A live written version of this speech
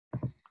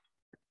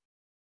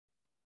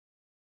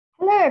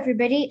Hello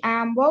everybody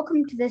and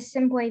welcome to this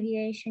Simple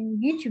Aviation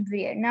YouTube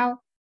video. Now,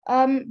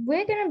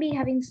 we're going to be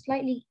having a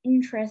slightly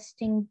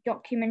interesting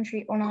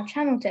documentary on our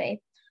channel today.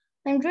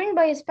 I'm joined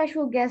by a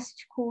special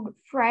guest called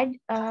Fred,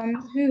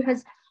 who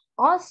has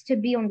asked to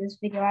be on this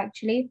video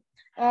actually,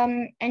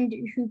 and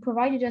who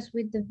provided us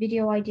with the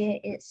video idea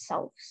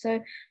itself.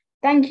 So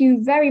thank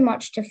you very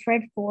much to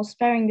Fred for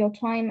sparing your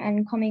time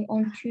and coming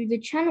onto the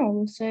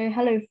channel. So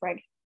hello, Fred.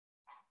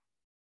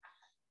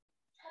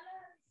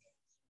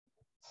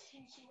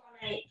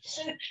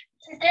 So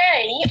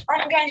today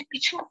I'm going to be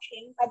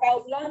talking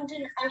about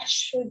London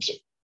Ashford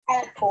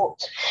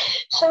Airport.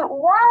 So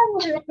why I'm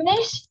doing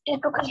this is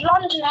because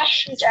London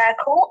Ashford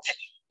Airport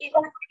is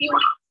actually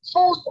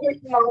 40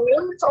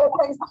 miles or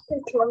 20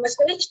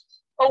 kilometres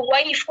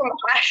away from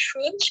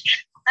Ashford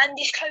and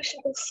is closer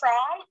to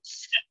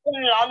France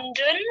than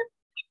London,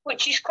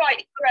 which is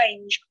quite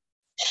strange.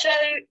 So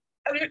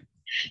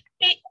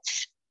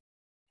it's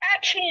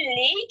actually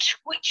Lydd,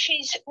 which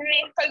is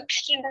near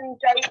Folkestone and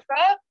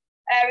Dover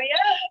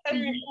area,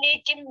 near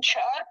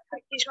Dimchurch,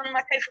 which is one of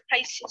my favourite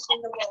places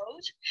in the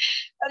world.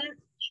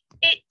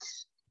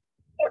 It's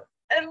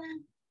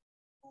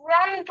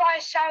run by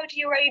a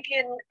Saudi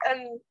Arabian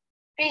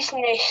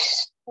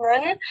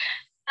businessman,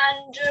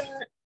 and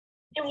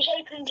it was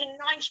opened in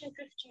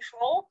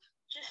 1954,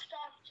 just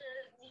after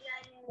the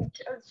end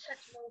of the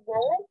Second World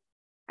War.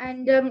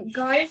 And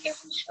guys,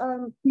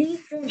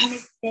 please don't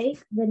mistake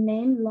the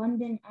name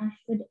London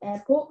Ashford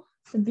Airport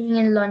for being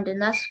in London.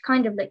 That's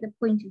kind of like the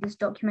point of this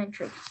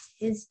documentary,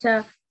 is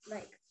to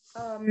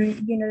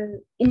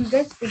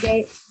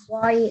investigate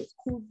why it's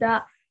called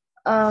that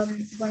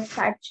when it's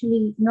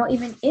actually not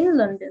even in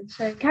London.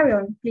 So carry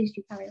on, please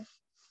do carry on.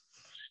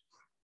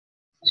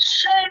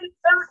 So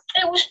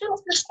it was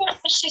built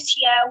for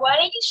City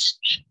Airways,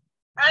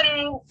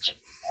 and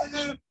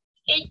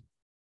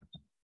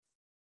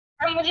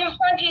within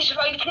 5 years of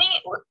opening,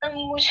 it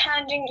was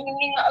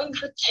handling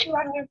over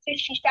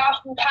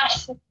 250,000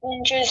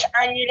 passengers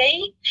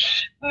annually,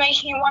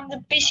 making it one of the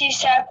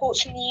busiest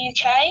airports in the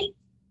UK.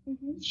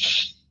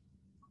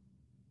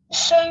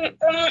 So,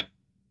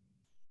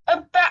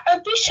 a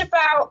bit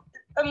about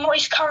what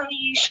it's currently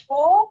used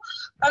for.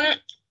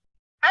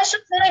 As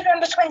of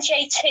November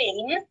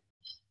 2018,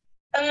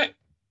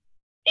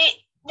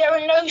 there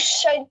are no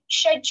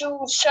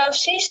scheduled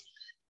services.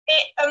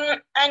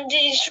 And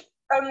is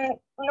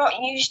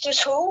not used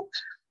at all.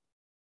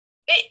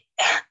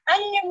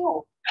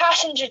 Annual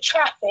passenger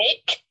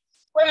traffic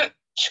went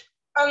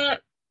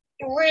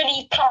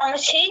really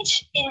plummeted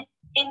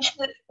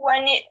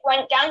when it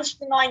went down to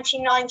the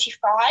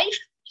 1995.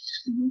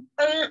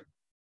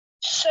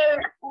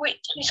 So,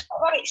 which is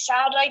quite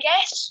sad, I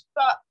guess,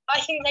 but I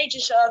think they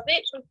deserve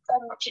it for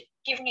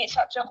giving it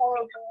such a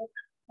horrible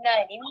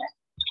name.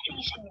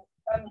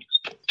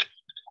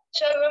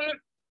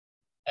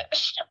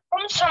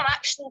 On some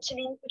accidents and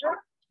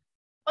incidents,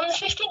 on the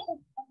 15th of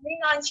January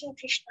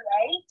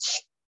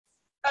 1958,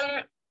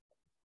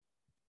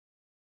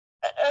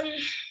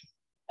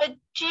 a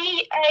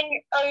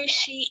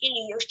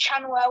GNOCE of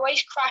Channel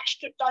Airways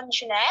crashed at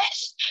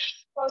Dungeness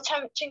while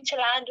attempting to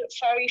land at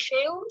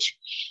Ferryfield.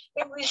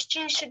 It was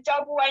due to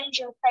double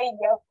engine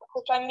failure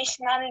caused by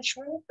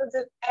mismanagement of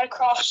the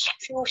aircraft's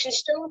fuel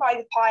system by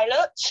the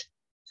pilot.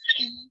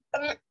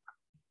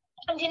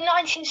 And in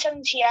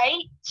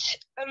 1978,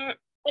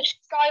 the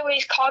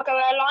Skyways cargo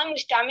airline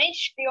was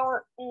damaged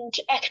beyond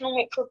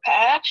economic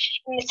repair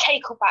in the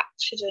takeoff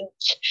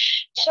accident.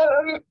 So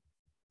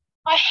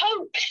I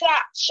hope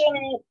that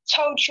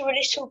told you a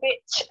little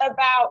bit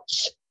about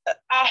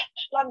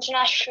London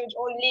Ashford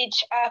or Lydd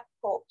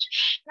Airport.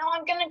 Now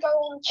I'm going to go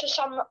on to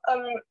some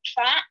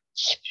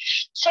facts.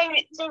 So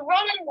the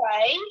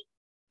runway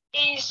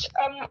is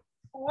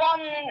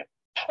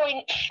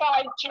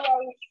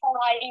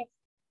 1.505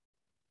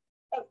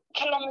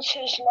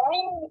 kilometres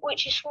long,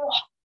 which is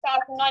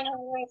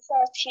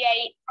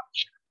 4,938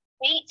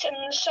 feet, and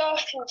the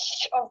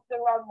surface of the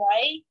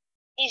runway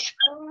is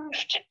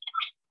grooved.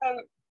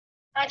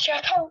 Actually,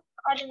 I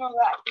don't know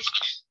what that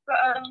is, but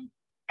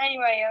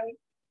anyway,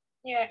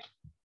 yeah.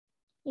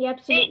 Yeah,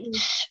 absolutely.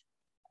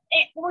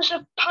 It was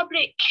a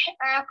public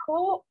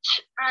airport,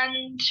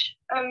 and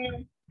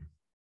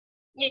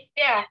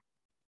yeah.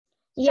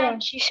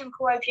 Thank you,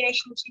 Simple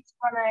Aviation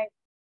 618.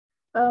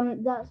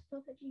 That's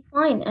perfectly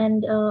fine,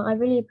 and I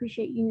really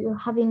appreciate you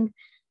having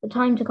the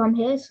time to come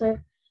here. So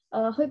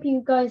I hope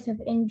you guys have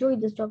enjoyed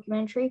this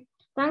documentary.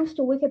 Thanks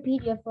to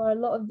Wikipedia for a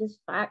lot of these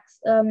facts.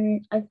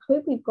 I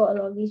hope we've got a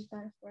lot of these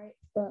facts right,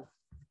 but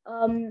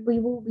we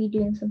will be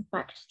doing some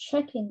fact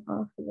checking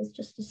after this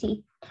just to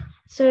see.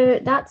 So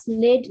that's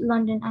Lydd,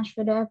 London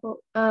Ashford Airport.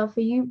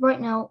 For you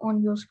right now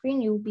on your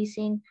screen, you will be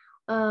seeing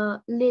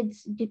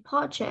Lydd's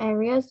departure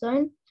area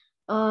zone.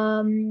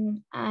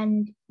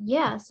 And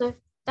yeah, so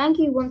thank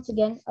you once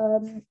again.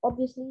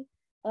 Obviously,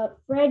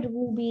 Fred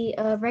will be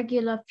a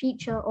regular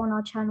feature on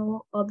our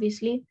channel,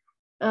 obviously.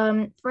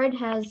 Fred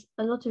has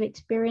a lot of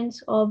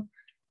experience of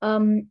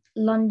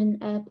London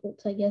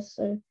airports, I guess.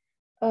 So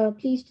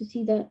pleased to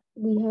see that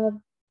we have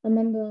a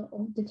member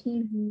of the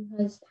team who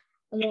has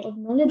a lot of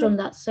knowledge on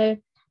that. So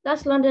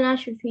that's London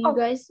Ashford for you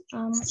guys.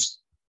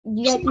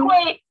 Yeah.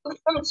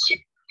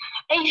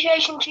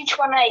 Aviation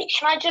 218.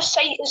 Can I just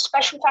say a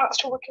special thanks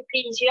to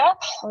Wikipedia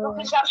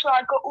because that's where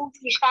I got all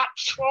these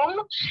facts from,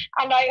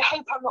 and I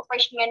hope I'm not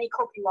breaking any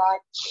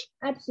copyrights.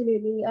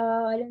 Absolutely.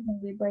 I don't think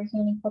we're breaking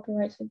any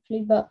copyrights,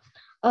 hopefully, but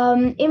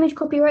image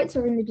copyrights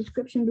are in the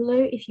description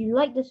below. If you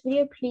like this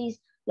video, please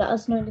let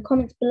us know in the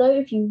comments below.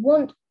 If you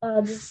want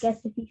this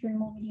guest to feature in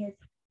more videos,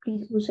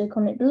 please also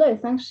comment below.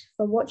 Thanks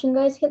for watching,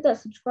 guys. Hit that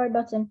subscribe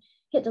button,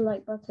 hit the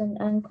like button,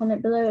 and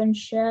comment below and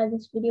share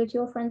this video to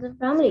your friends and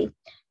family.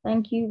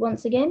 Thank you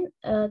once again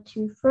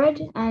to Fred,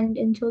 and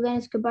until then,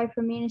 it's goodbye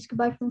from me and it's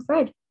goodbye from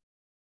Fred.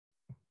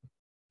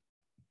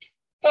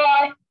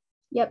 Bye.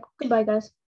 Yep, goodbye, guys.